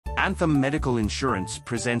Anthem Medical Insurance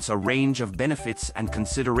presents a range of benefits and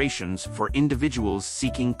considerations for individuals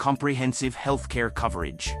seeking comprehensive healthcare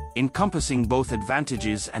coverage, encompassing both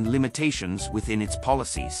advantages and limitations within its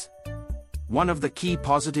policies. One of the key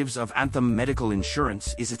positives of Anthem Medical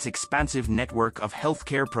Insurance is its expansive network of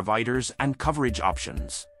healthcare providers and coverage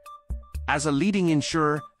options. As a leading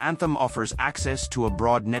insurer, Anthem offers access to a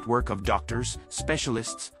broad network of doctors,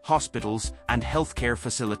 specialists, hospitals, and healthcare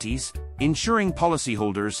facilities, ensuring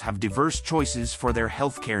policyholders have diverse choices for their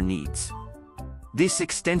healthcare needs. This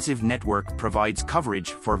extensive network provides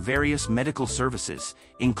coverage for various medical services,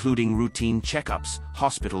 including routine checkups,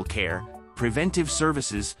 hospital care, preventive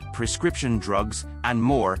services, prescription drugs, and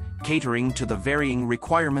more, catering to the varying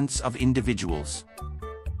requirements of individuals.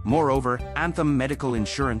 Moreover, Anthem Medical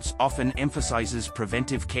Insurance often emphasizes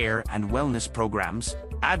preventive care and wellness programs,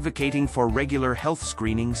 advocating for regular health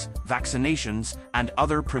screenings, vaccinations, and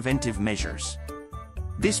other preventive measures.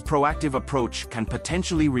 This proactive approach can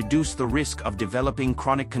potentially reduce the risk of developing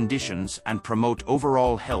chronic conditions and promote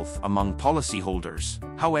overall health among policyholders.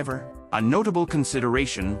 However, a notable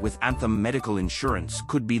consideration with Anthem Medical Insurance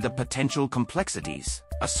could be the potential complexities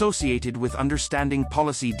associated with understanding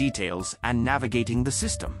policy details and navigating the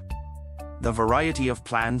system. The variety of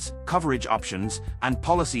plans, coverage options, and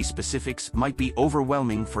policy specifics might be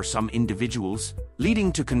overwhelming for some individuals,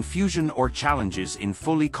 leading to confusion or challenges in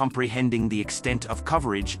fully comprehending the extent of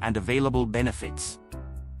coverage and available benefits.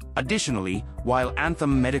 Additionally, while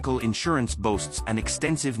Anthem Medical Insurance boasts an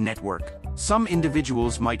extensive network, some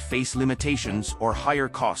individuals might face limitations or higher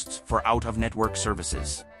costs for out-of-network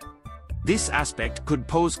services. This aspect could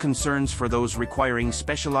pose concerns for those requiring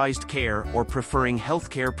specialized care or preferring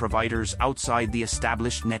healthcare providers outside the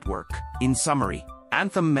established network. In summary,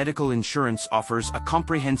 Anthem Medical Insurance offers a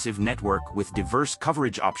comprehensive network with diverse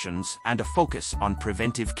coverage options and a focus on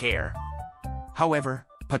preventive care. However,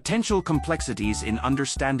 potential complexities in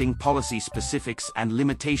understanding policy specifics and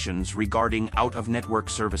limitations regarding out-of-network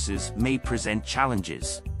services may present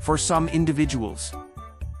challenges for some individuals.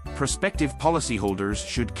 Prospective policyholders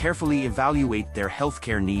should carefully evaluate their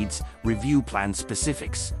healthcare needs, review plan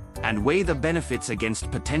specifics, and weigh the benefits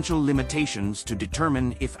against potential limitations to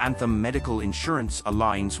determine if Anthem Medical Insurance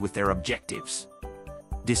aligns with their objectives.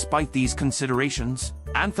 Despite these considerations,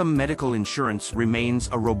 Anthem Medical Insurance remains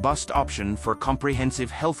a robust option for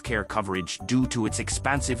comprehensive healthcare coverage due to its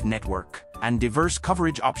expansive network and diverse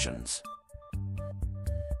coverage options.